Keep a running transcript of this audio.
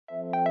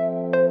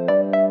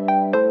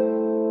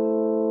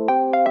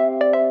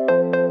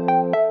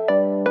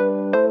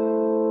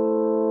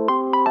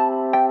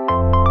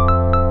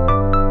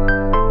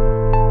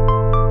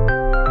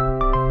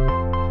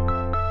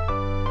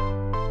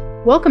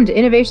Welcome to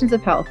Innovations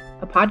of Health,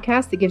 a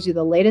podcast that gives you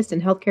the latest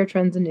in healthcare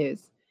trends and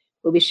news.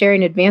 We'll be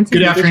sharing advances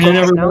Good in afternoon,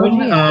 technology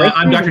everyone. and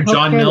I'm Dr.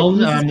 John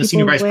Milne. I'm the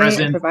Senior Vice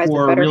President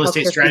for Real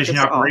Estate Strategy and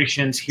Operations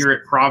Operations here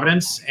at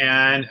Providence,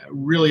 and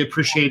really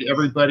appreciate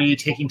everybody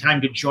taking time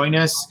to join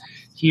us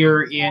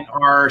here in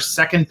our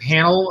second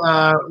panel.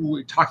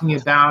 We're talking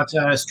about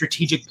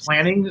strategic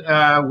planning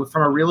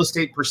from a real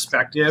estate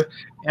perspective,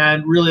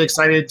 and really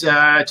excited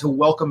to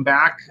welcome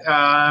back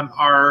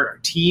our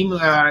team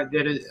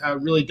that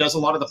really does a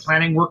lot of the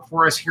planning work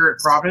for us here at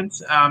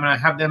Providence. And I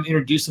have them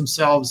introduce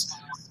themselves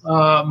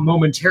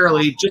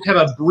momentarily. Just have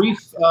a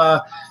brief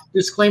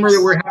disclaimer that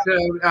we have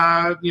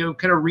to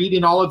kind of read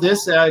in all of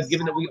this,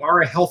 given that we are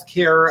a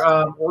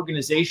healthcare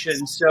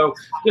organization. So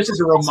just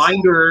as a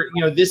reminder,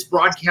 this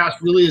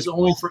broadcast really is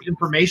only for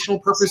informational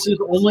purposes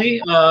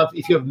only.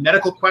 If you have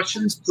medical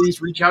questions,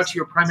 please reach out to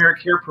your primary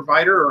care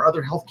provider or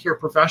other healthcare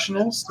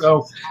professionals.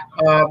 So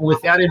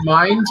with that in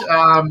mind,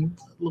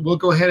 we'll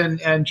go ahead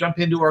and jump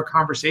into our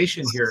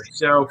conversation here.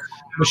 So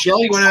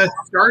Michelle, you want to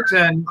start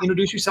and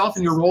introduce yourself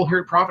and your role here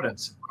at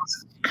Providence?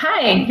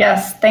 Hi,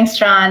 yes, thanks,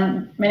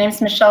 John. My name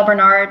is Michelle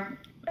Bernard.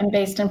 I'm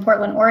based in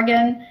Portland,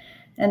 Oregon,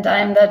 and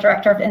I'm the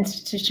Director of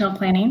Institutional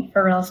Planning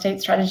for Real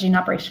Estate Strategy and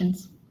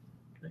Operations.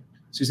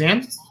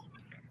 Suzanne?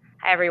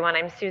 Hi, everyone.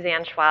 I'm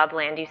Suzanne Schwab,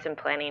 Land Use and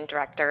Planning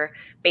Director,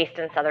 based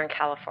in Southern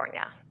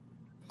California.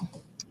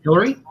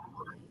 Hillary?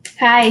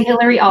 Hi,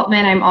 Hillary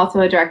Altman. I'm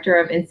also a Director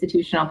of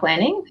Institutional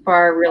Planning for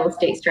our Real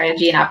Estate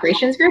Strategy and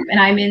Operations Group,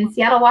 and I'm in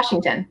Seattle,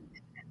 Washington.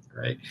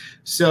 Right.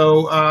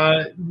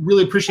 So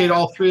really appreciate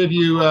all three of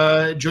you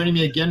joining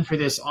me again for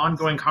this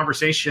ongoing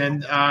conversation.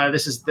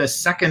 This is the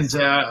second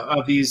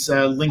of these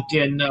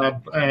LinkedIn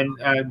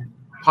and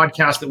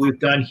podcasts that we've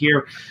done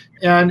here.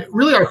 And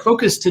really our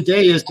focus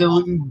today is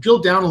to drill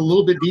down a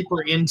little bit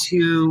deeper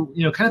into,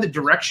 kind of the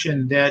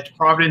direction that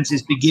Providence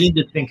is beginning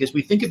to think as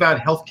we think about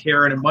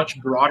healthcare in a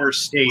much broader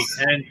state.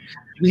 And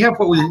we have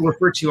what we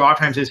refer to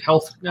oftentimes as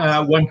Health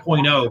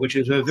 1.0, which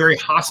is a very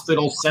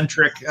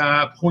hospital-centric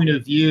point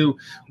of view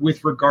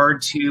with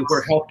regard to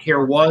where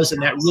healthcare was,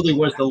 and that really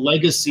was the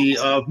legacy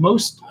of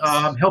most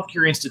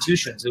healthcare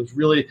institutions. It was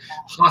really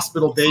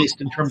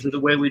hospital-based in terms of the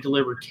way we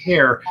delivered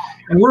care.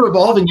 And we're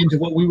evolving into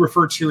what we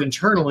refer to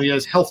internally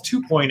as Health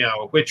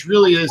 2.0, which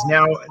really is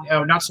now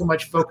not so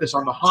much focused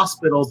on the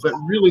hospital, but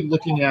really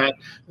looking at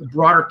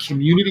broader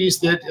communities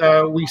that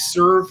we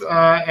serve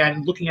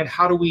and looking at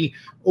how do we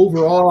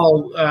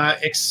overall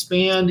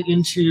expand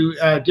into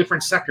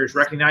different sectors,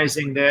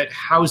 recognizing that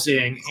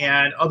housing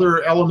and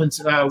other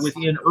elements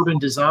within urban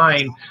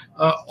design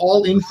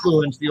all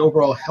influence the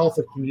overall health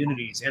of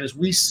communities. And as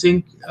we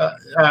think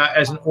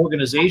as an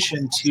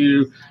organization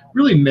to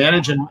really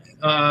manage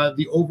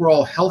the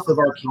overall health of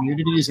our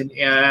communities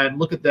and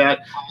look at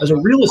that as a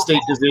real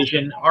estate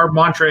division, our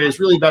mantra is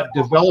really about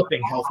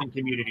developing health in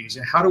communities.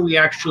 And how do we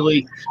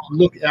actually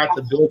look at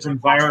the built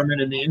environment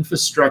and the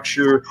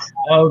infrastructure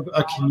of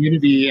a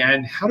community,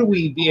 and how do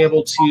we be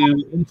able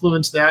to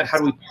influence that? How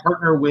do we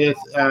partner with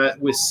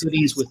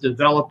cities, with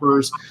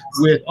developers,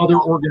 with other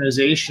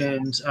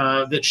organizations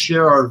that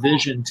share our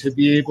vision to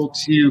be able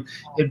to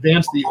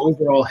advance the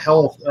overall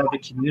health of the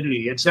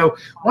community? And so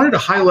I wanted to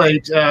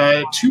highlight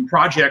two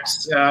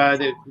projects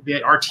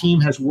that our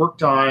team has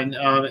worked on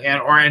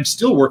and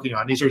still working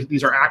on.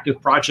 These are active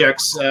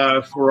projects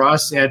for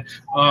us, and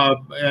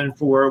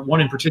for one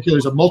in particular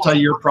is a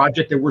multi-year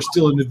project that we're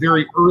still in the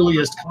very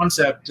earliest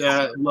concept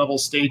level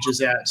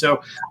stages at.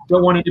 So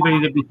don't want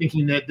anybody to be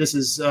thinking that this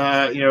is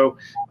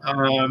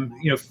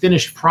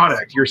finished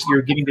product.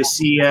 You're getting to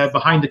see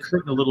behind the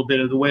curtain a little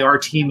bit of the way our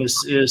team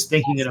is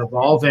thinking and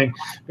evolving,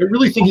 but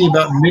really thinking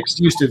about mixed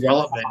use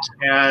development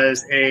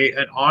as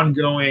an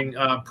ongoing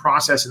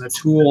process and a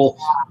tool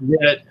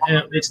that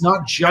it's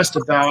not just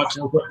about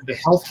the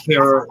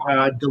healthcare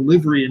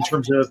delivery in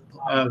terms of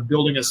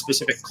building a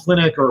specific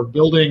clinic or a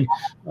building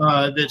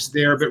that's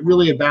there, but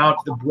really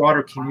about the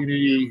broader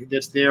community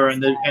that's there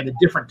and the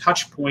different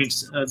touch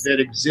points that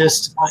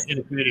exist in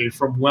the community,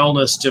 from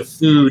wellness to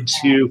food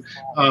to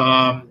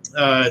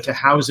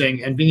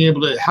housing, and being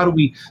able to, how do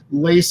we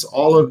lace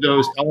all of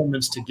those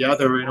elements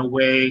together in a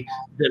way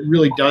that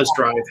really does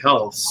drive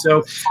health?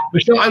 So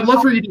Michelle, I'd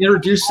love for you to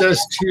introduce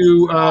us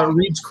to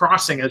Reed's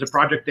Crossing as a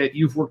project that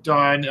you've worked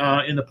on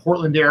in the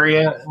Portland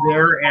area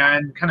there,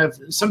 and kind of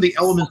some of the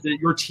elements that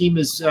your team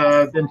has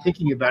been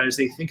thinking about as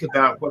they think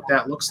about what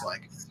that looks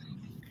like.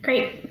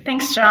 Great,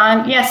 thanks,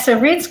 John. Yes, so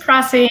Reed's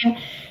Crossing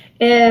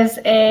is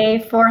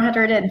a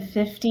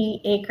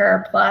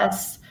 450-acre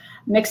plus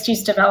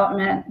mixed-use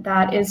development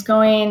that is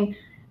going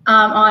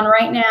on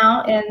right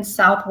now in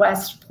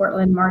Southwest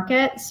Portland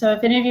Market. So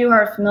if any of you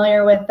are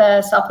familiar with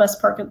the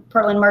Southwest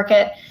Portland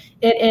Market,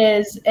 it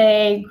is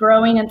a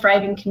growing and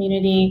thriving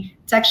community.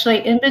 It's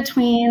actually in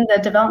between, the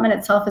development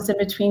itself is in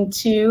between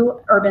two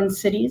urban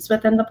cities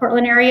within the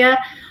Portland area.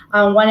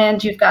 On one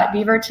end, you've got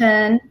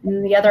Beaverton,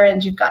 and the other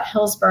end, you've got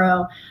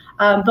Hillsborough.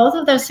 Both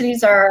of those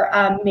cities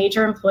are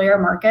major employer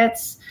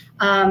markets.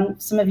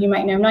 Some of you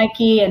might know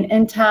Nike and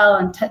Intel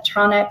and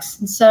Tektronix.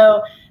 And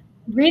so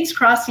Reed's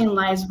Crossing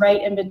lies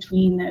right in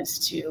between those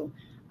two.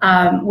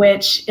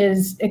 which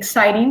is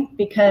exciting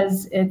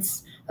because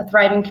it's a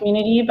thriving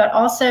community, but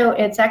also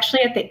it's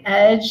actually at the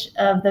edge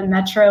of the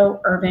metro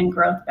urban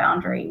growth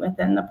boundary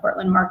within the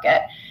Portland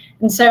market.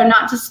 And so,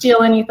 not to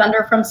steal any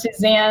thunder from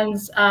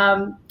Suzanne's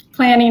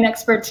planning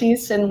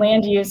expertise and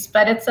land use,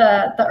 but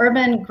the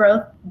urban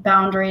growth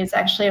boundary is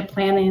actually a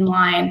planning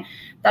line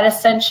that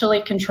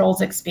essentially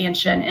controls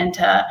expansion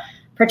into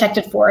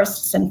protected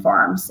forests and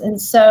farms. And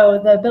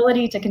so the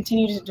ability to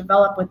continue to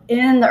develop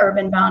within the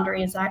urban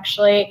boundary is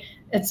actually,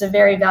 it's a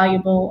very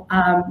valuable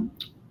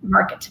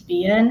market to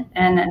be in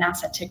and an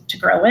asset to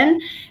grow in.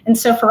 And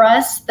so for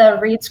us, the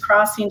Reeds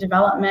Crossing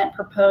development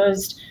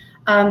proposed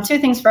two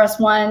things for us.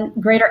 One,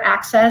 greater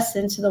access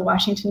into the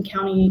Washington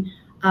County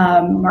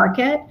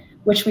market,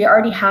 which we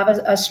already have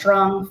a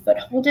strong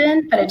foothold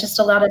in, but it just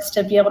allowed us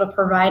to be able to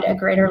provide a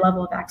greater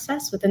level of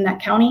access within that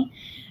county.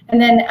 And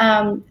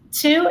then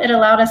two, it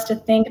allowed us to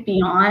think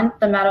beyond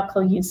the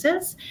medical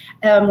uses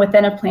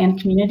within a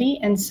planned community.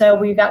 And so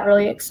we got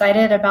really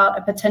excited about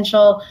a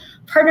potential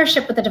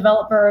partnership with the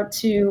developer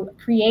to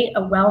create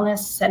a wellness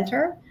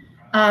center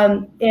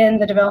in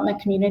the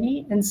development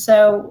community. And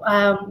so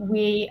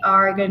we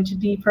are going to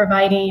be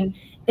providing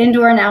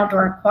indoor and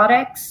outdoor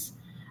aquatics,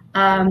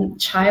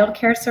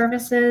 childcare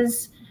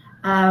services.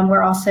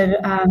 We're also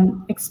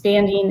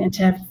expanding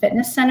into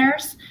fitness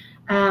centers,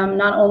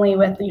 not only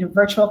with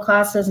virtual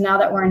classes now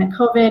that we're in a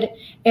COVID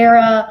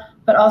era,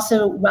 but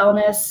also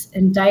wellness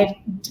and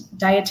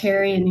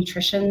dietary and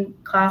nutrition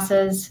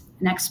classes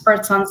and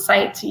experts on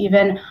site to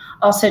even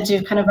also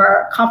do kind of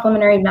our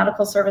complementary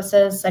medical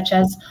services, such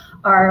as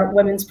our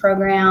women's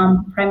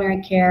program,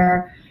 primary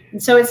care.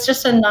 And so it's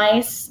just a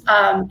nice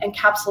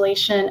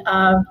encapsulation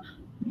of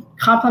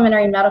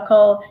complementary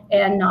medical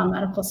and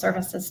non-medical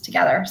services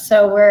together.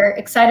 So we're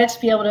excited to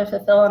be able to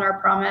fulfill on our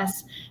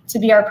promise to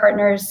be our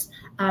partners,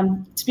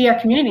 to be our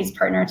community's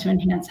partner to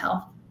enhance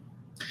health.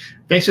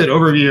 Thanks for that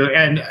overview.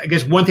 And I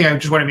guess one thing I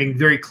just want to make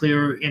very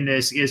clear in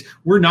this is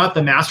we're not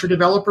the master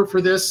developer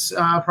for this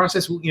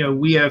process.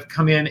 We have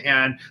come in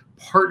and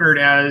partnered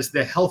as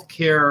the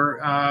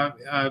healthcare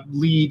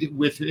lead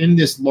within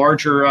this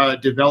larger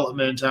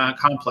development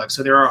complex.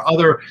 So there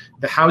are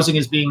the housing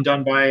is being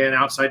done by an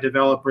outside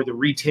developer, the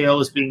retail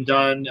is being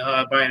done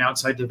by an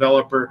outside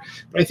developer.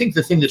 But I think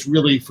the thing that's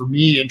really, for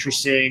me,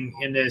 interesting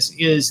in this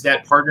is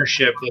that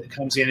partnership that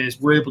comes in is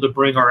we're able to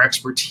bring our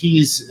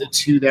expertise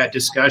to that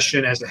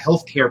discussion as a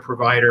healthcare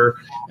provider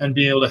and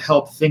being able to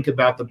help think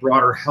about the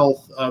broader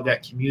health of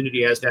that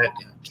community as that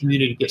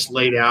community gets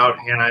laid out,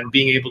 and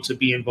being able to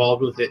be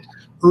involved with it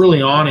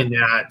early on in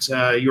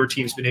that. Your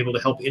team's been able to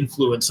help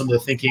influence some of the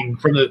thinking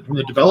from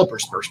the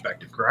developer's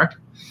perspective, correct?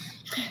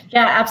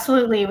 Yeah,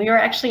 absolutely. We were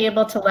actually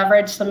able to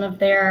leverage some of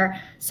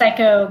their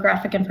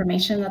psychographic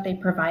information that they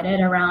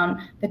provided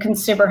around the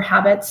consumer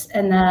habits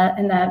and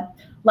the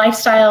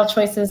lifestyle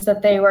choices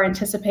that they were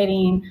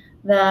anticipating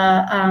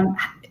the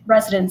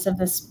residents of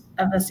this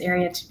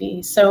area to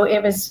be. So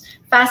it was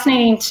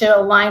fascinating to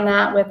align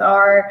that with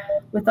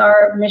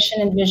our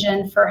mission and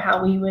vision for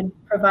how we would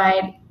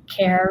provide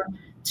care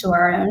to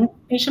our own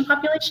patient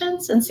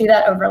populations and see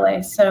that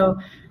overlay. So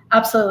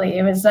absolutely,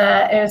 it was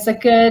a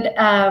good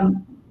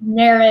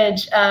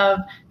marriage of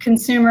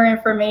consumer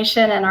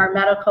information and our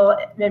medical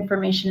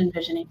information and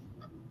visioning.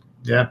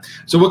 Yeah.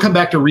 So we'll come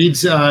back to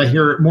Reeds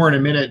here more in a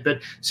minute.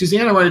 But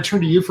Suzanne, I want to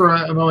turn to you for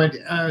a moment.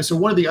 So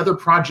one of the other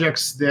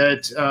projects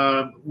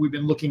that we've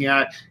been looking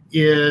at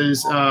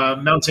is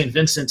Mount St.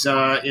 Vincent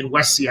in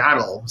West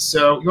Seattle.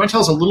 So you want to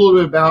tell us a little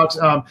bit about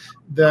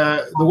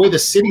the way the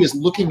city is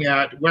looking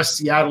at West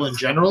Seattle in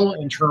general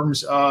in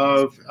terms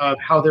of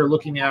how they're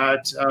looking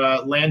at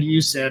land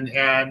use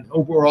and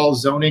overall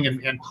zoning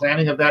and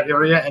planning of that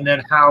area, and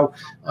then how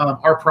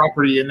our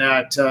property in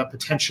that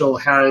potential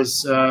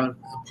has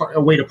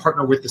a way to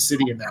partner with the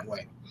city in that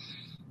way.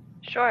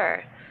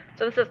 Sure.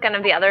 So this is kind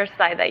of the other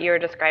side that you were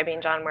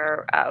describing, John,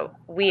 where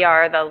we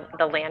are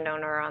the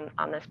landowner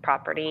on this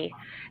property.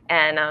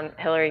 And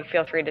Hillary,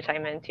 feel free to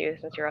chime in too,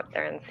 since you're up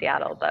there in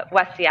Seattle. But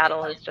West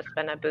Seattle has just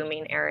been a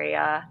booming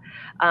area.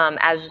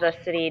 As the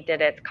city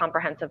did its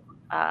comprehensive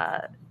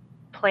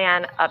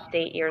plan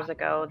update years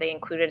ago, they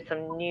included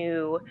some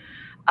new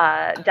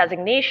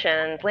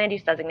designations, land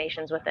use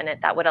designations within it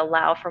that would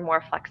allow for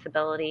more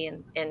flexibility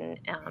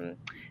in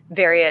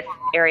various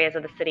areas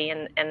of the city,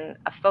 and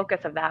a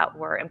focus of that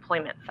were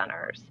employment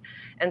centers.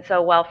 And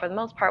so while for the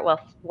most part,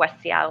 West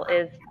Seattle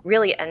is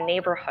really a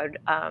neighborhood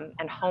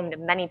and home to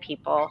many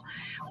people,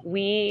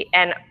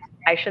 and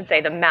I should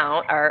say the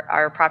Mount,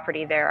 our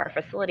property there, our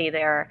facility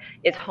there,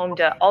 is home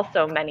to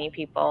also many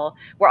people.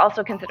 We're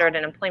also considered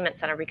an employment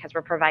center because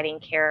we're providing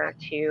care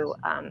to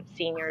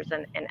seniors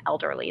and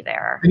elderly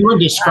there. Can you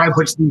describe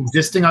what's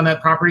existing on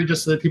that property,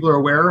 just so that people are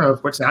aware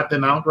of what's at the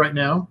Mount right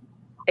now?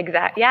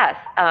 Exactly. Yes.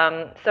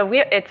 So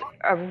it's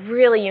a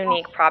really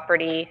unique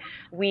property.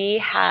 We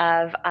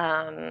have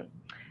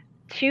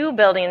 2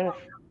 buildings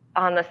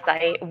on the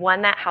site,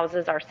 one that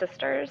houses our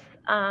sisters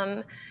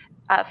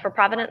for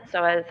Providence.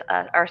 So as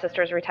our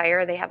sisters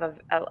retire, they have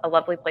a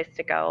lovely place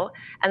to go.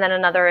 And then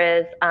another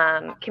is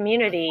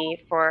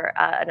community for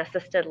an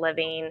assisted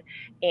living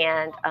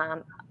and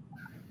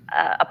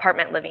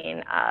apartment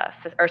living,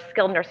 or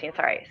skilled nursing,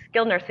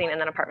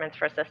 and then apartments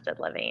for assisted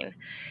living.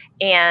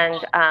 And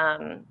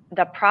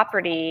the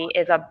property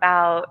is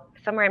about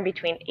somewhere in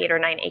between 8 or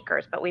 9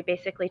 acres, but we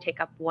basically take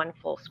up 1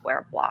 full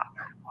square block.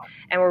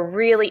 And we're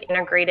really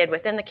integrated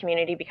within the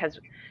community because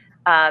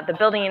the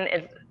building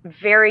is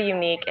very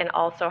unique and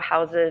also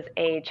houses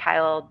a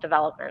child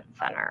development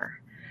center.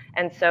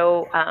 And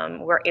so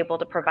we're able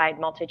to provide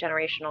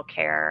multi-generational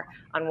care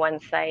on one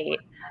site,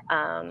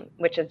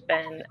 which has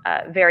been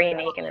very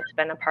unique, and it's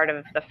been a part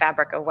of the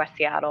fabric of West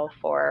Seattle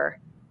for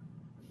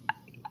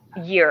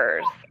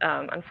years,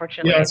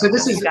 unfortunately. Yeah, so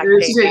this is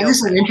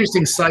an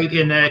interesting site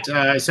in that,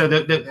 so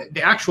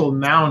the actual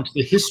mount,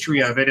 the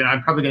history of it, and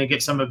I'm probably going to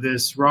get some of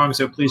this wrong,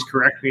 so please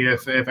correct me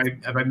if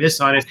I miss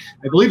on it,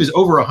 I believe is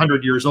over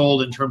 100 years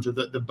old in terms of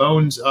the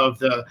bones of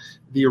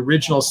the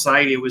original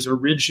site. It was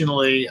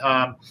originally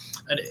a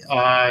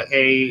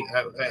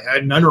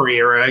nunnery,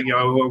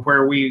 or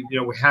where we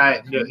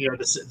had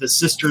the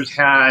sisters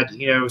had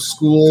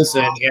schools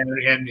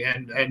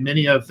and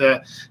many of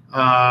the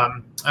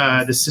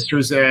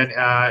sisters and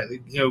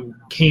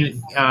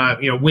came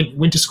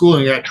went to school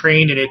and got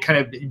trained, and it kind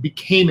of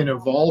became and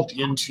evolved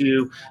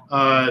into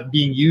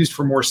being used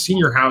for more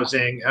senior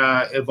housing,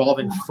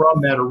 evolving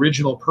from that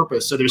original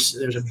purpose. So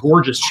there's a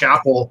gorgeous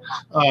chapel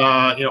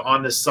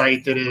on the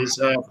site that is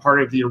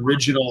part of the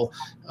original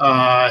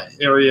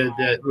area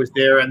that was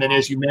there. And then,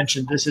 as you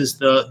mentioned, this is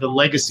the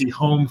legacy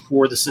home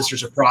for the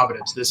Sisters of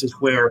Providence. This is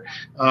where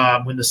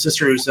when the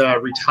sisters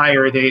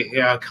retire, they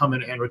come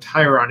and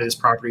retire onto this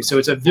property. So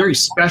it's a very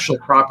special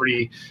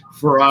property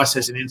for us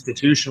as an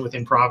institution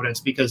within Providence,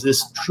 because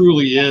this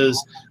truly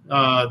is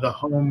the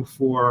home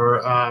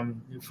for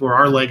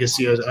our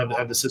legacy of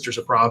the Sisters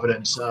of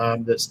Providence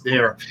that's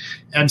there.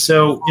 And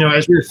so,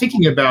 as we were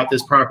thinking about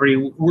this property,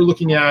 we're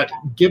looking at,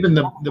 given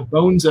the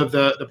bones of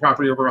the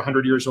property over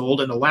 100 years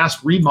old, and the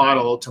last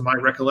remodel, to my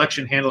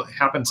recollection,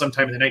 happened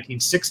sometime in the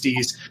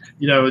 1960s.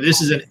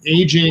 This is an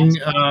aging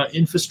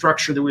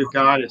infrastructure that we've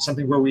got. It's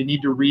something where we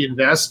need to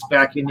reinvest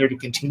back in there to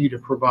continue to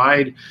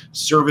provide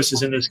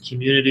services in this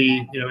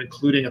community,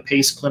 including a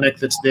PACE clinic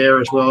that's there,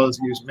 as well as,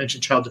 you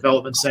mentioned, Child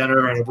Development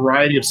Center, and a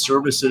variety of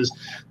services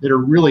that are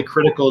really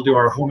critical to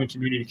our home and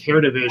community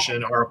care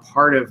division are a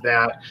part of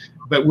that.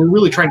 But we're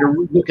really trying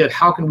to look at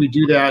how can we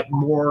do that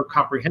more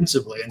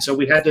comprehensively. And so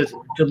we had to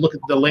look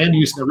at the land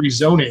use and the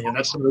rezoning, and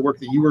that's some of the work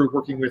that you were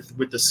working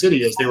with the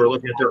city as they were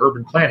looking at their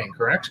urban planning,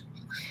 correct?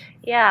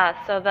 Yeah,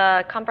 so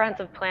the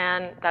comprehensive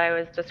plan that I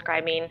was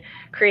describing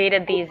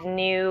created these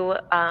new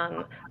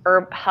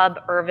hub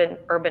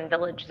urban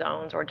village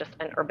zones, or just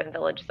an urban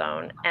village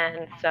zone.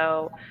 And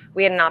so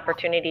we had an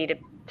opportunity to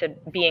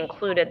be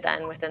included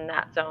then within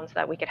that zone, so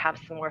that we could have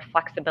some more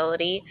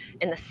flexibility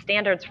in the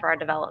standards for our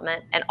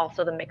development, and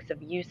also the mix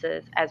of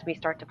uses as we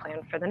start to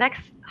plan for the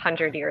next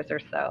 100 years or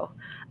so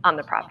on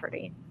the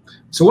property.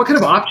 So what kind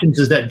of options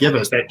does that give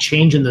us, that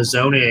change in the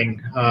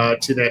zoning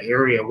to that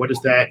area?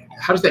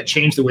 How does that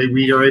change the way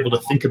we are able to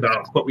think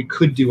about what we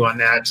could do on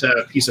that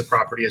piece of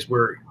property as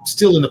we're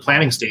still in the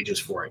planning stages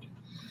for it?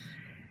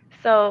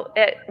 So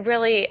it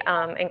really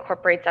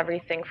incorporates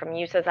everything from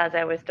uses, as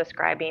I was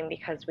describing,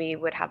 because we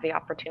would have the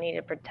opportunity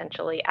to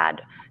potentially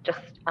add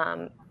just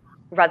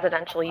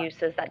residential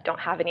uses that don't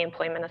have any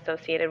employment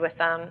associated with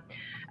them,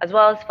 as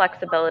well as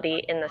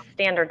flexibility in the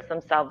standards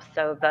themselves.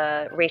 So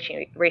the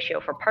ratio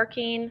for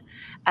parking,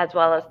 as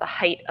well as the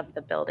height of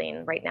the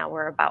building. Right now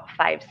we're about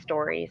 5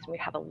 stories. We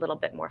have a little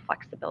bit more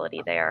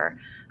flexibility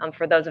there.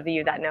 For those of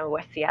you that know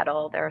West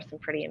Seattle, there are some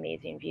pretty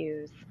amazing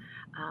views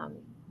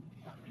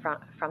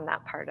from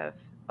that part of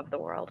the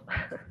world.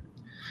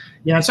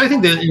 Yeah, so I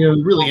think the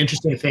really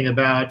interesting thing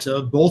about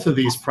both of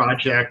these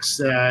projects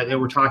that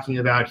we're talking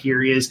about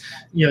here is,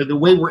 the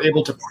way we're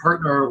able to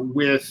partner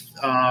with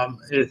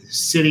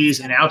cities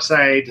and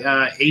outside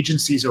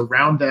agencies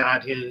around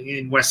that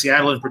in West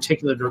Seattle in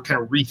particular, to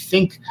kind of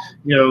rethink,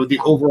 the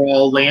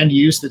overall land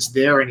use that's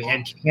there,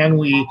 and can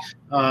we,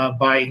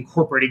 by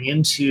incorporating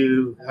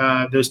into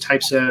those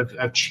types of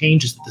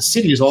changes that the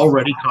city is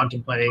already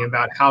contemplating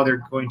about how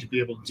they're going to be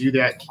able to do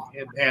that,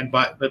 and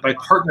by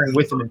partnering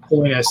with them and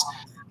pulling us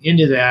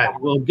into that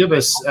will give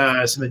us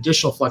some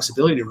additional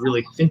flexibility to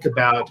really think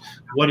about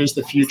what is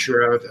the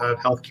future of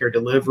healthcare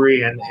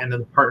delivery, and then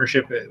the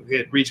partnership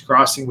at Reed's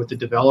Crossing with the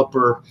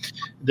developer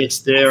that's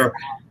there.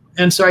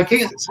 And so I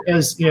guess,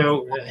 as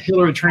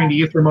Hillary, turning to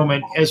you for a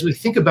moment, as we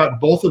think about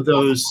both of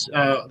those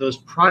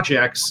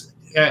projects,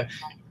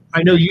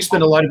 I know you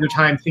spend a lot of your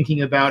time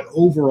thinking about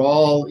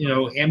overall,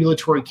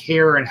 ambulatory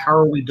care, and how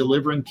are we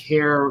delivering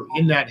care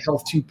in that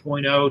Health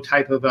 2.0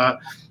 type of a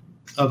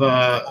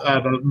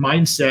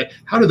mindset.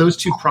 How do those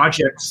two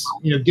projects,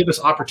 give us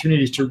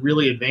opportunities to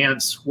really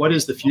advance what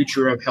is the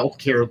future of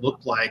healthcare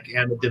look like,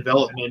 and the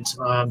development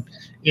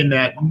in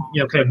that,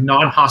 kind of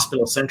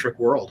non-hospital centric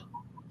world?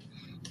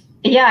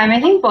 Yeah, I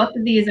think both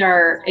of these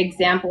are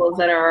examples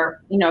that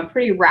are,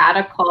 pretty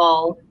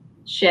radical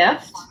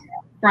shift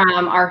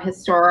from our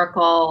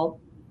historical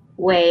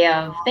way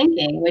of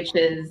thinking, which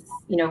is,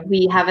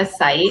 we have a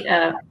site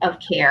of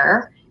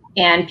care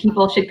and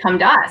people should come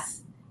to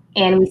us,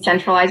 and we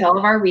centralize all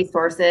of our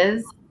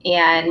resources,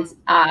 and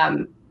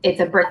it's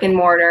a brick and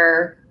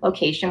mortar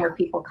location where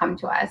people come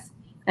to us.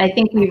 And I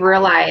think we've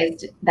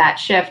realized that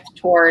shift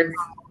towards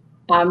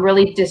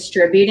really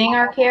distributing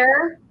our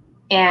care,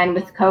 and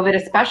with COVID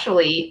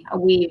especially,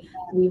 we've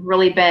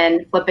really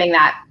been flipping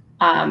that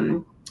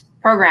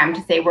program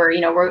to say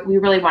we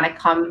really want to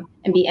come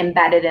and be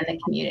embedded in the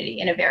community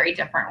in a very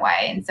different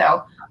way. And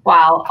so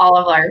while all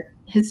of our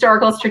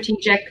historical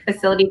strategic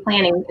facility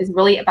planning is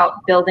really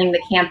about building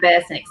the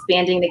campus and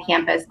expanding the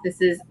campus,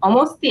 this is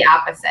almost the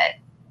opposite.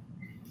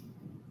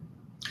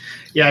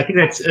 Yeah, I think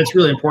that's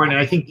really important.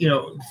 And I think,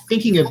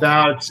 thinking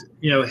about,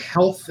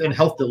 health and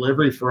health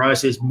delivery for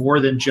us is more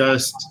than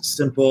just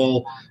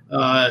simple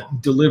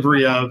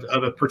delivery of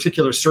a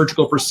particular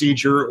surgical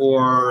procedure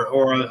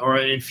or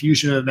an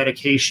infusion of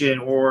medication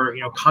or,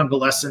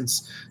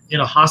 convalescence in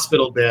a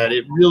hospital bed.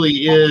 It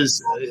really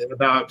is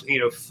about,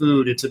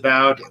 food. It's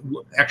about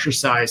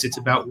exercise. It's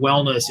about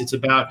wellness. It's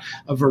about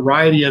a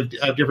variety of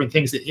different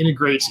things that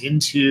integrates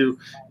into,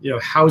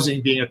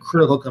 housing being a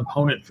critical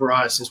component for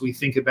us as we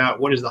think about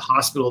what is the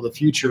hospital of the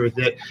future,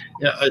 that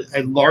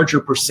a larger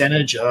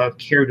percentage of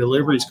care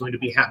delivery is going to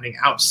be happening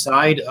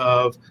outside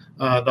of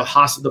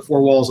the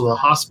four walls of the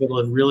hospital,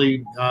 and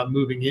really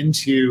moving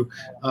into,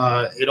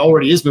 it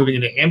already is moving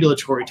into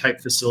ambulatory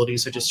type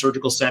facilities such as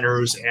surgical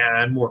centers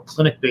and more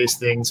clinic-based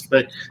things.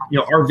 But,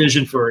 our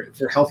vision for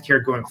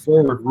healthcare going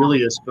forward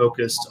really is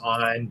focused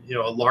on,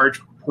 a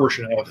large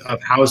portion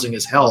of housing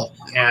as health,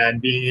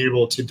 and being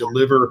able to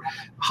deliver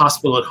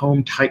hospital at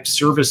home type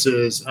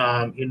services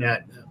in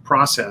that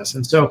process.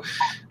 And so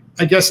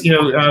I guess,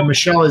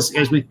 Michelle,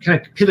 as we kind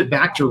of pivot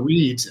back to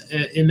Reed's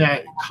in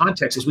that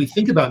context, as we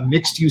think about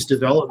mixed use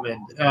development,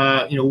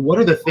 what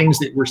are the things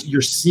that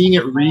you're seeing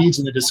at Reed's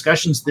and the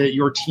discussions that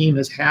your team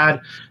has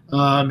had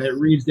at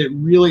Reed's that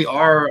really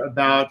are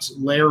about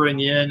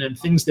layering in, and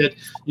things that,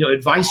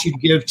 advice you'd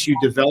give to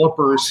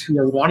developers who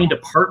are wanting to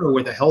partner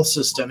with a health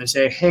system and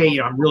say, hey,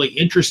 I'm really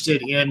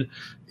interested in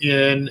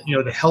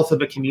the health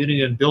of a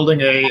community and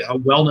building a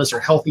wellness or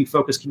healthy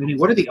focused community.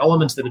 What are the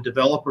elements that a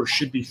developer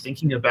should be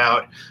thinking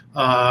about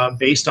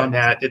based on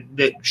that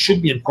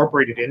should be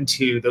incorporated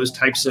into those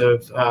types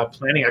of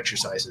planning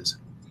exercises?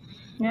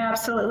 Yeah,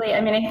 absolutely.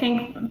 I mean, I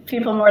think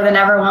people more than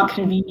ever want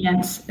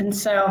convenience. And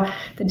so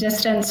the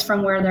distance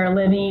from where they're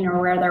living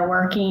or where they're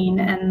working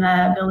and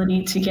the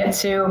ability to get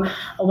to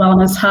a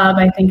wellness hub,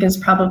 I think, is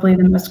probably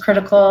the most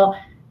critical.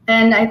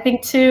 And I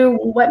think, too,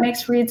 what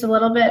makes Reed's a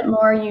little bit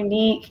more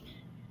unique,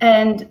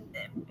 and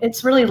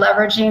it's really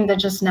leveraging the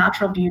just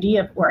natural beauty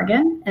of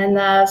Oregon and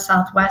the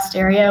Southwest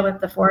area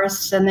with the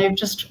forests. And they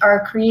just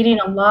are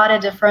creating a lot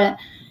of different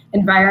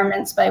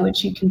environments by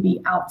which you can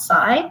be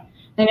outside.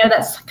 I know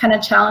that's kind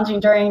of challenging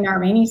during our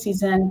rainy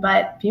season,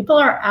 but people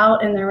are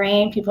out in the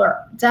rain. People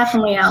are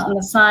definitely out in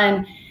the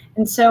sun.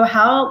 And so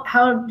how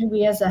do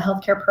we as a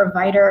healthcare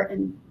provider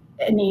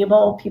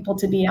enable people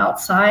to be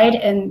outside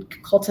and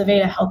cultivate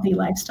a healthy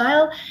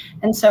lifestyle?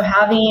 And so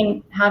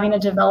having a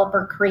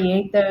developer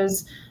create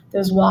those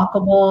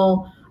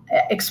walkable,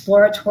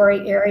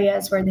 exploratory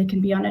areas where they can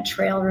be on a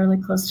trail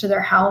really close to their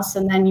house,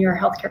 and then your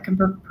healthcare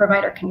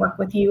provider can work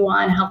with you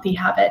on healthy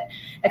habit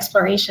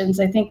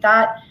explorations. I think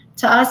that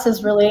to us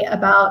is really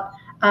about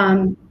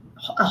a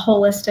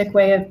holistic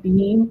way of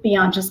being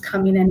beyond just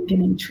coming in and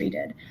getting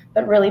treated,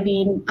 but really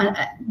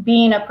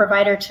being a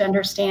provider to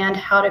understand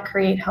how to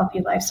create healthy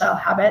lifestyle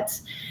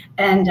habits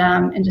and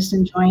just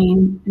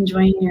enjoying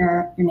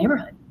your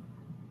neighborhood.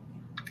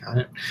 Got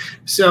it.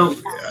 So,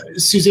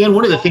 Suzanne,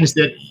 one of the things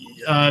that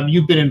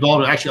you've been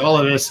involved with, actually all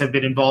of us have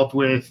been involved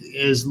with,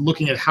 is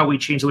looking at how we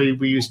change the way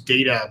we use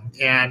data,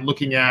 and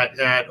looking at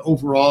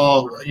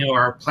overall,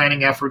 our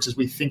planning efforts as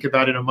we think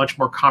about it in a much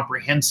more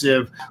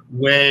comprehensive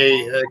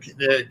way,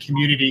 the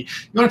community.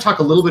 You want to talk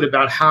a little bit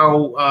about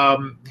how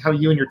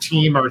you and your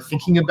team are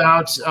thinking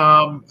about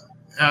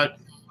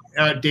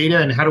data,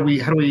 and how do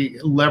we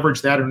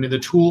leverage that into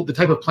the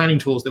type of planning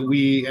tools that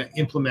we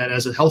implement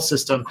as a health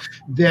system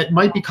that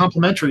might be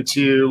complementary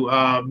to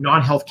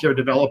non-healthcare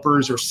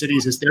developers or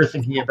cities as they're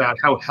thinking about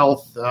how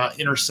health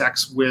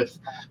intersects with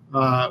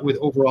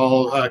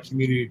overall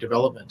community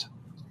development.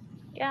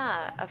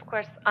 Yeah, of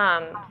course.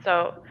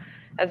 So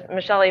as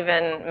Michelle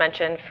even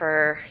mentioned,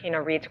 for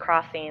Reed's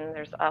Crossing,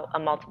 there's a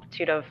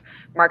multitude of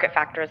market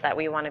factors that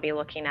we want to be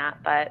looking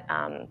at, but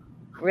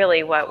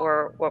really what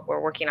we're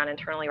working on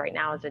internally right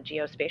now is a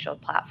geospatial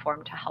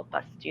platform to help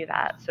us do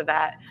that, so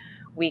that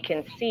we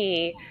can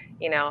see,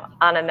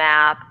 on a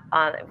map,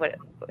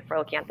 if we're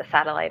looking at the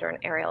satellite or an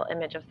aerial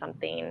image of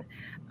something,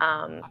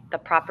 the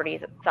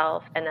properties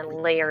itself, and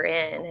then layer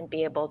in and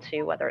be able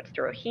to, whether it's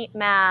through a heat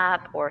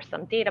map or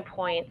some data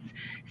points,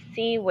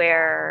 see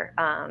where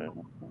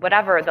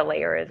whatever the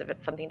layer is, if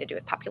it's something to do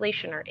with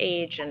population or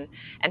age, and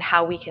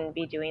how we can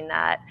be doing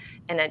that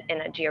in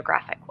a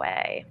geographic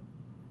way.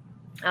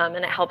 And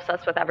it helps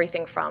us with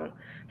everything from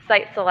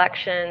site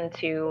selection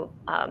to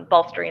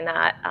bolstering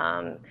that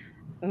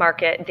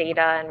market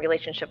data and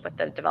relationship with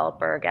the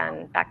developer.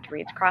 Again, back to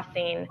Reed's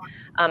Crossing,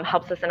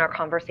 helps us in our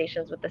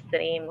conversations with the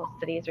city. Most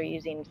cities are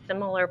using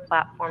similar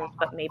platforms,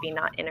 but maybe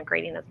not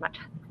integrating as much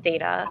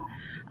data.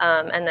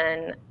 And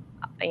then,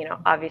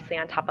 obviously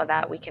on top of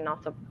that, we can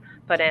also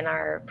put in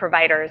our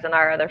providers and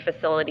our other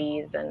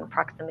facilities and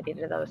proximity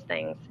to those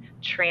things,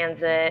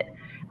 transit,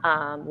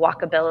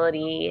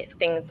 walkability,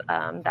 things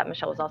that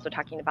Michelle was also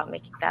talking about,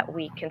 making that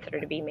we consider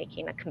to be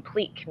making a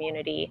complete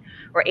community.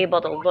 We're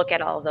able to look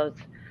at all of those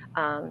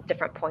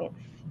different points.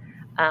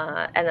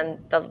 And then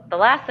the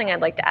last thing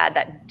I'd like to add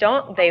that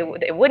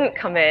they wouldn't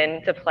come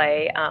in to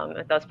play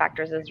with those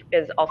factors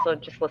is also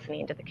just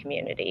listening to the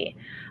community.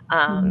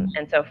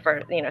 And so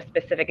for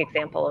specific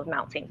example of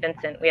Mount St.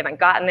 Vincent, we haven't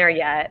gotten there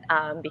yet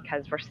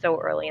because we're so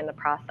early in the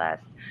process.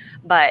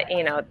 But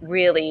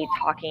really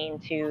talking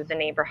to the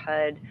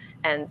neighborhood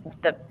and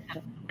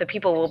the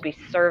people we'll be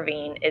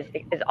serving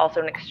is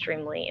also an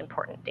extremely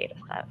important data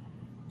set.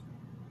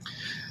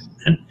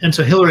 And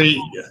so, Hillary,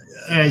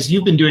 as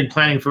you've been doing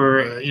planning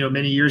for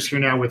many years here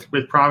now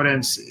with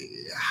Providence,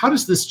 how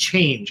does this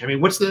change? I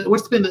mean, what's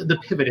been the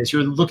pivot as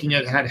you're looking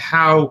at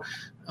how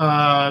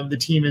the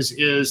team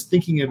is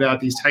thinking about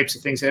these types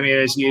of things? I mean,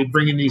 as you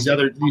bring in these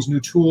new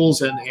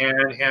tools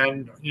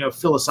and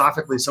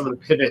philosophically some of the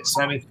pivots.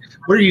 I mean,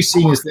 what are you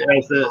seeing as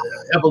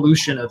the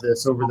evolution of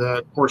this over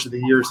the course of the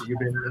years that you've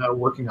been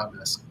working on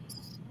this?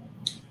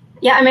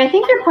 Yeah, I mean, I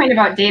think your point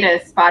about data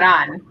is spot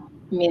on.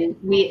 I mean,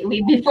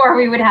 we before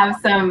we would have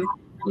some,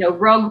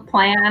 rogue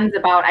plans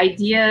about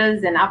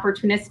ideas and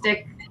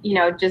opportunistic,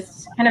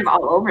 just kind of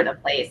all over the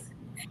place.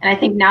 And I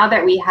think now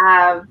that we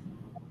have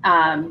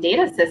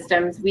data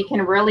systems, we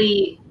can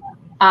really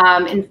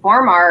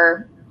inform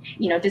our,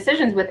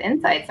 decisions with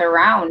insights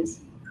around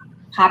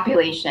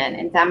population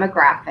and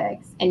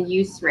demographics and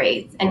use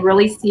rates, and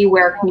really see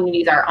where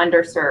communities are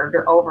underserved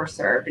or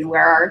overserved, and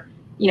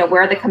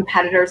where the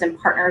competitors and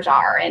partners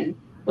are, and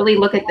really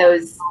look at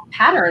those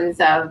patterns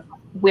of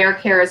where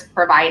care is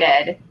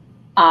provided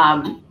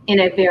in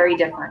a very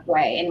different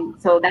way. And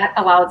so that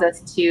allows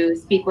us to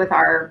speak with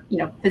our,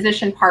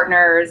 physician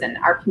partners and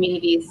our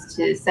communities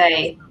to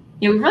say,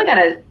 we've really got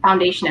a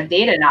foundation of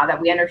data now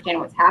that we understand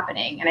what's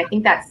happening. And I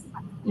think that's,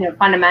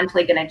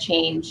 fundamentally going to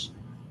change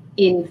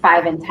in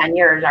 5 and 10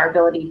 years, our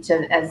ability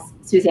to, as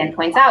Suzanne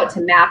points out,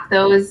 to map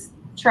those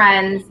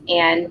trends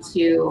and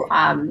to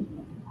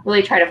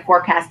really try to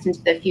forecast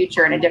into the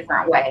future in a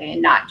different way,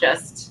 and not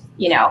just,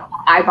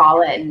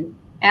 eyeball it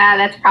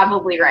and that's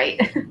probably right.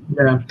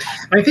 Yeah,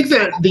 I think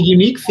that the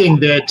unique thing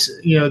that,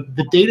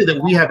 the data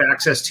that we have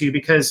access to,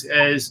 because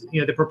as,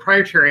 the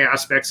proprietary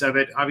aspects of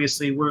it,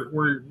 obviously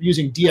we're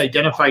using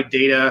de-identified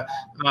data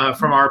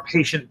from our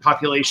patient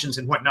populations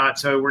and whatnot.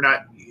 So we're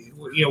not,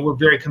 we're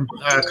very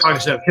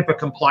cognizant of HIPAA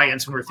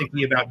compliance when we're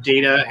thinking about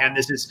data. And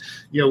this is,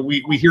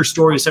 we hear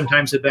stories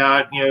sometimes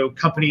about,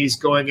 companies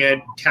going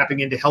in,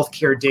 tapping into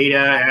healthcare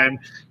data and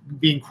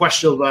being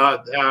questioned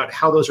about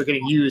how those are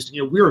getting used.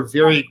 We are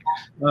very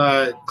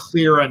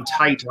clear and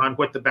tight on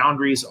what the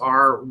boundaries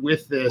are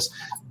with this.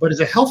 But as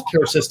a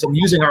healthcare system,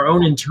 using our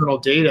own internal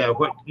data,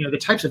 what the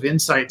types of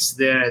insights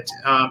that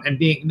and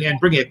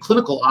bringing a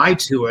clinical eye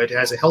to it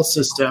as a health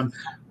system,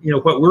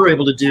 what we're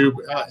able to do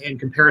in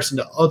comparison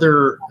to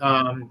other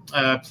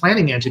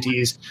planning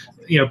entities,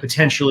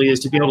 potentially is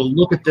to be able to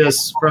look at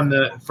this from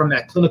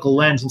that clinical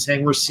lens and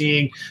saying we're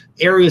seeing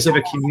areas of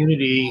a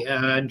community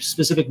and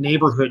specific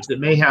neighborhoods that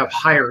may have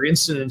higher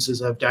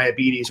incidences of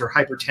diabetes or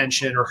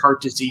hypertension or heart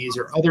disease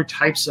or other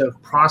types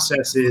of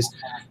processes,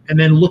 and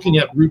then looking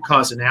at root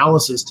cause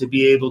analysis to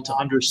be able to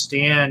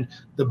understand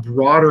the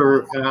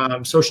broader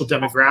social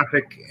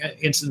demographic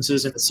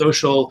instances and the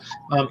social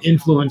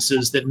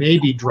influences that may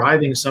be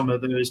driving some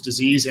of those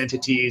disease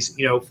entities.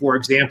 For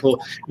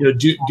example,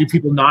 do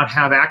people not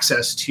have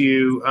access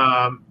to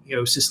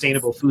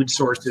sustainable food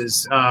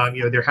sources?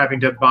 They're having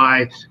to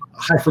buy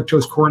high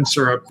fructose corn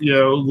syrup,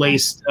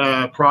 laced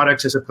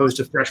products as opposed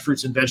to fresh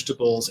fruits and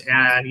vegetables.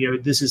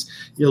 And, this is,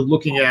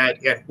 looking at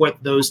what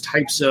those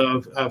types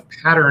of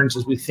patterns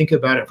as we think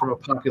about it from a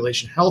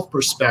population health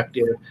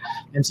perspective.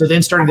 And so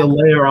then starting to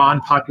layer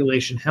on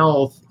population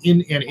health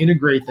and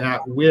integrate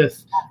that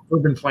with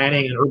urban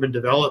planning and urban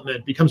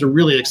development becomes a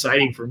really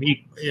exciting, for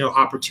me,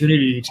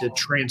 opportunity to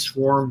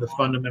transform the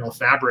fundamental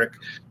fabric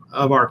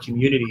of our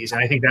communities.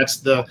 And I think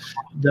that's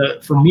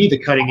for me, the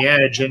cutting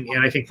edge. And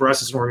I think for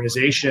us as an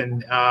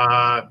organization,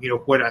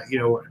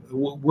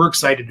 we're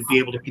excited to be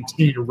able to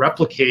continue to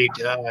replicate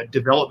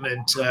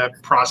development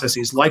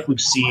processes like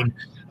we've seen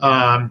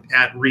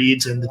at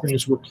Reed's and the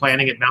things we're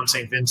planning at Mount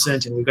St.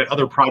 Vincent. And we've got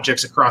other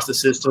projects across the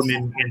system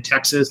in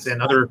Texas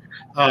and other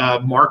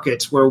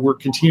markets where we're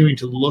continuing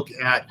to look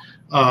at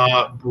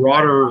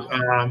broader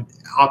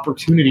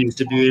opportunities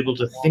to be able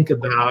to think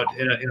about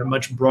in a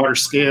much broader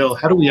scale.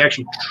 How do we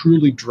actually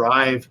truly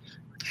drive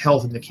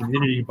health in the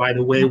community by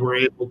the way we're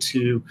able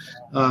to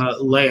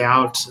lay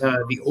out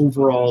the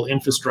overall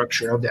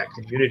infrastructure of that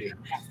community?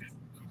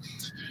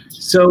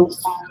 So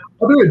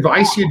other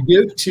advice you'd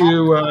give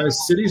to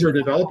cities or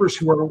developers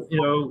who are,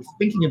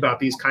 thinking about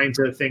these kinds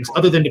of things,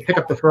 other than to pick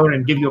up the phone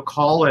and give you a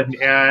call and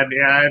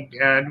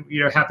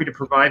happy to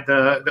provide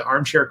the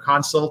armchair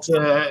consult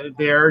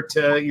there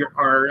to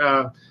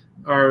our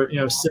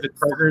civic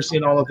partners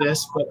in all of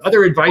this, but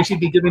other advice you'd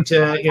be giving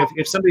to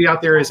if somebody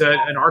out there is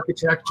an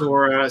architect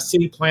or a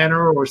city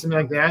planner or something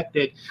like that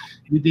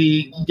you'd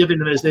be giving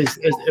them as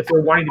if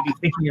they're wanting to be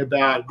thinking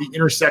about the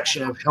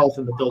intersection of health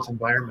and the built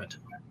environment.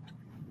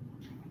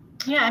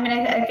 Yeah, I mean,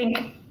 I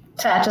think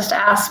to just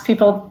ask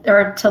people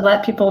or to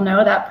let people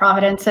know that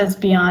Providence is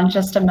beyond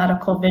just a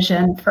medical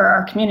vision for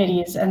our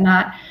communities, and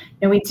that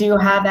we do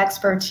have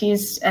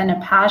expertise and a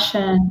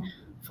passion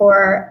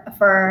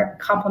for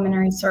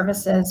complementary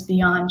services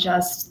beyond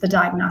just the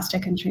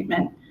diagnostic and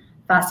treatment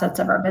facets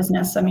of our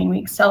business. I mean, we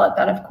excel at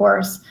that, of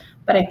course,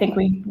 but I think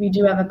we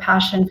do have a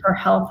passion for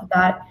health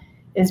that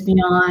is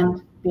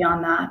beyond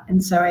that.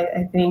 And so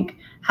I think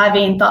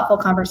having thoughtful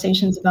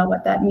conversations about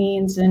what that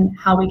means and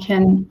how we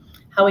can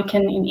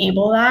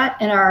enable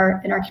that in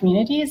our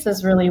communities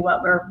is really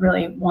what we're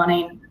really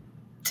wanting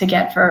to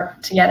get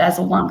as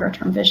a longer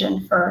term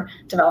vision for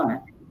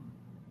development.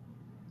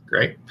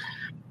 Great.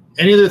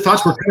 Any other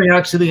thoughts? We're coming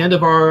out to the end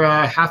of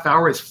our half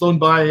hour. It's flown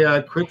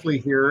by quickly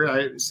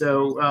here.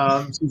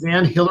 So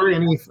Suzanne, Hillary,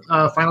 any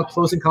final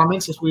closing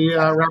comments as we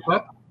wrap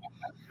up?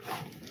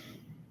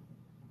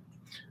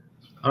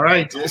 All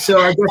right.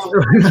 So I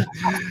guess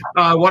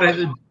don't want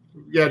to.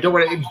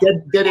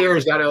 Dead air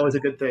is not always a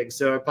good thing.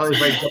 So probably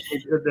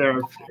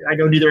I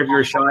know neither of you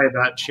are shy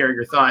about sharing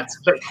your thoughts,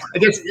 but I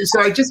guess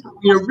so. I just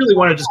really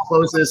want to just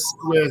close this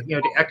with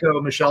to echo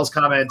Michelle's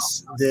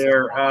comments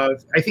there.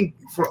 I think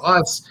for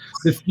us,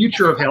 the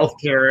future of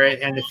healthcare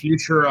and the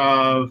future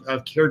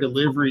of care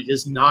delivery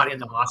is not in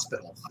the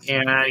hospital,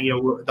 and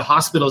the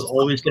hospital is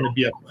always going to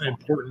be an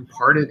important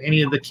part of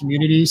any of the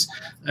communities.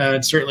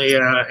 And certainly,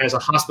 as a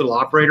hospital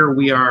operator,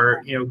 we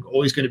are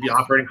always going to be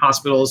operating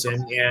hospitals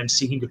and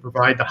seeking to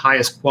provide the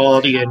highest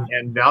quality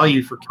and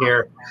value for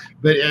care.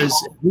 But as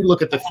we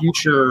look at the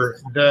future,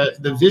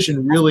 the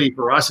vision really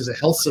for us as a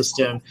health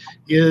system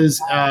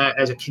is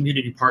as a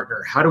community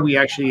partner. How do we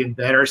actually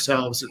embed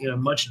ourselves in a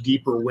much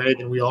deeper way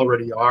than we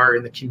already are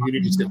in the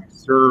communities that we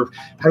serve?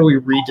 How do we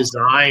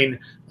redesign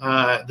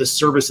the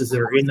services that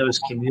are in those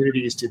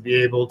communities to be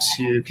able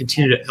to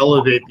continue to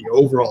elevate the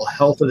overall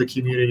health of the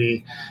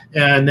community?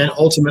 And then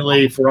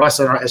ultimately for us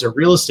as a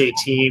real estate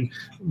team,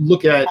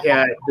 look at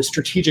the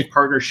strategic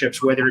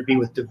partnerships, whether it be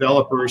with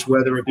developers,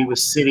 whether it be with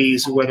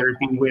cities, whether it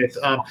be with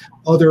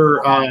other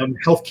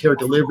healthcare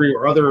delivery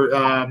or other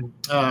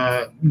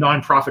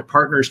nonprofit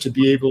partners to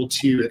be able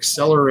to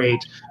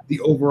accelerate the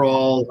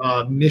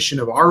overall mission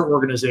of our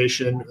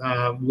organization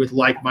with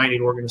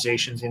like-minded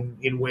organizations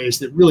in ways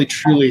that really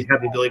truly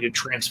have the ability to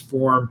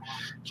transform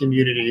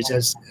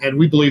communities. And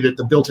we believe that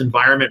the built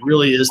environment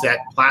really is that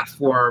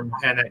platform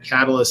and that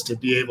catalyst to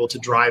be able to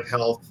drive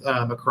health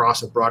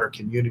across a broader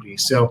community.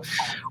 So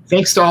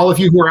thanks to all of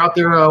you who are out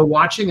there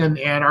watching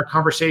and our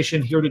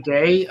conversation here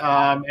today.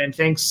 And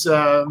thanks,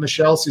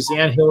 Michelle,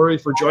 Suzanne, Hillary,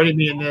 for joining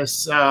me in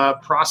this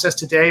process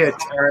today,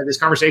 this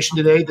conversation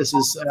today. This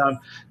is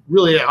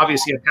really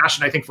obviously a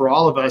passion, I think, for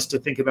all of us to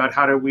think about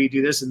how do we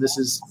do this. And this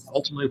is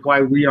ultimately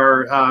why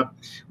we're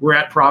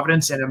at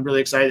Providence. And I'm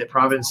really excited that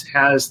Providence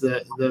has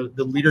the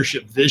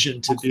leadership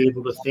vision to be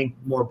able to think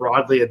more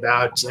broadly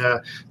about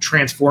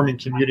transforming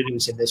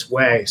communities in this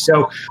way.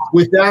 So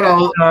with that,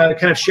 I'll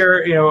kind of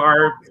share,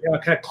 our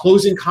kind of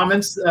closing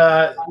comments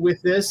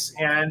with this,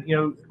 and,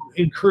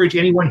 encourage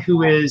anyone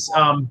who is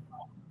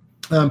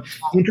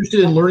interested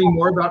in learning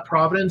more about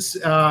Providence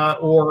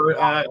or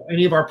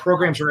any of our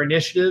programs or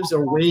initiatives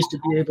or ways to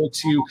be able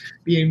to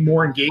be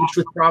more engaged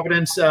with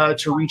Providence,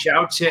 to reach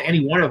out to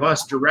any one of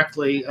us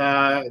directly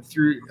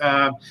through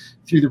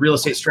the real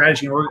estate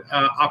strategy or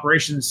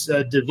operations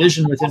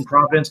division within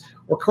Providence,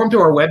 or come to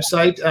our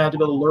website to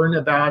be able to learn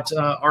about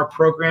our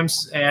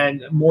programs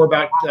and more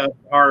about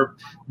our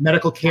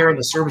medical care and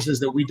the services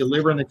that we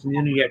deliver in the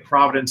community at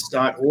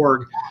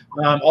providence.org.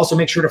 Also,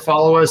 make sure to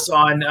follow us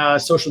on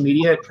social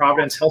media at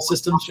Providence Health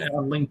Systems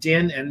on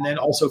LinkedIn, and then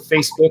also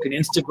Facebook and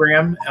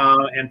Instagram,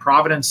 and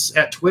Providence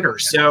at Twitter.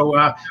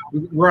 So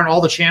we're on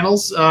all the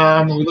channels,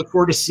 and we look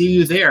forward to seeing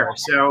you there.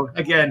 So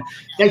again,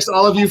 thanks to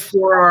all of you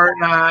for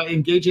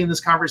engaging in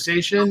this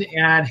conversation,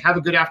 and have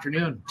a good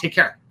afternoon. Take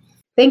care.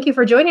 Thank you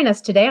for joining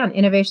us today on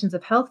Innovations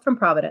of Health from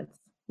Providence.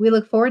 We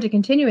look forward to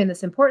continuing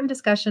this important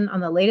discussion on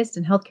the latest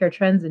in healthcare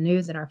trends and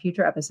news in our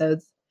future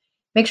episodes.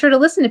 Make sure to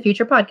listen to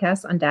future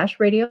podcasts on Dash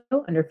Radio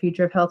under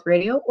Future of Health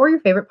Radio or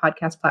your favorite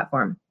podcast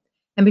platform.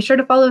 And be sure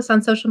to follow us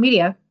on social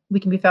media. We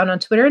can be found on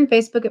Twitter and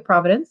Facebook at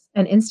Providence,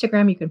 and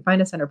Instagram you can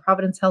find us under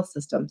Providence Health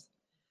Systems.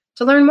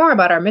 To learn more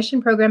about our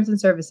mission, programs,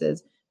 and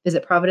services,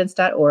 visit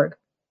providence.org.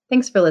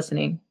 Thanks for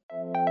listening.